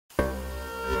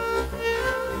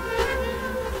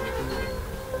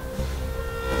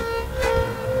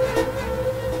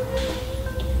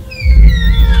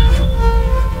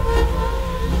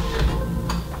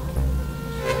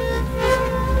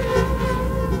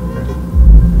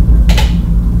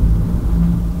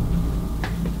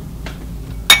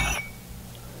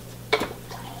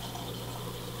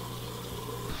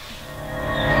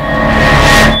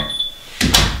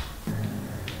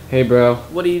Hey, bro.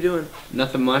 What are you doing?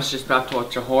 Nothing much, just about to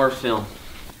watch a horror film.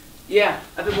 Yeah,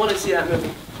 I've been wanting to see that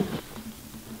movie.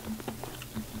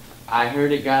 I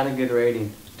heard it got a good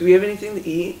rating. Do we have anything to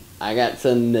eat? I got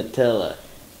some Nutella.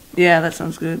 Yeah, that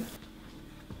sounds good.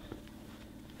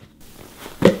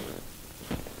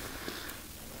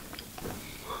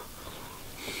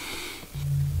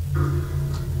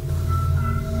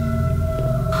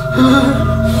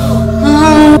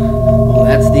 Well,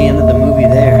 that's the end of the movie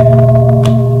there.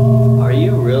 Are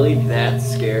you really that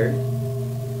scared?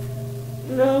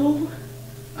 No.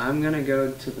 I'm gonna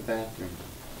go to the bathroom.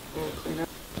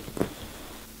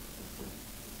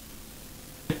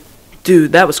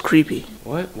 Dude, that was creepy.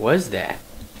 What was that?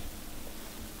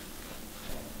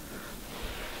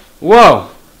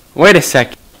 Whoa! Wait a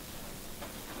second.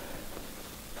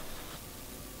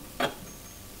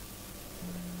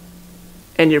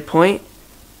 And your point?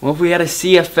 Well, if we had a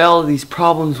CFL, these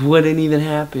problems wouldn't even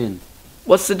happen.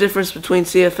 What's the difference between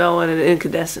CFL and an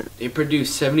incandescent? They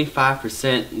produce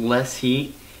 75% less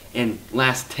heat and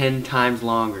last 10 times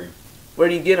longer. Where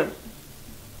do you get them?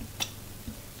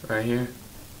 Right here.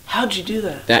 How'd you do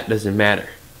that? That doesn't matter.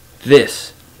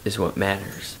 This is what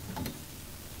matters.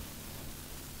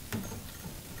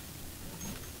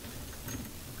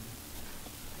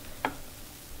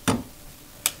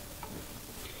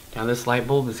 Now this light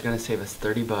bulb is gonna save us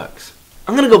 $30.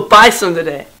 I'm gonna go buy some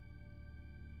today.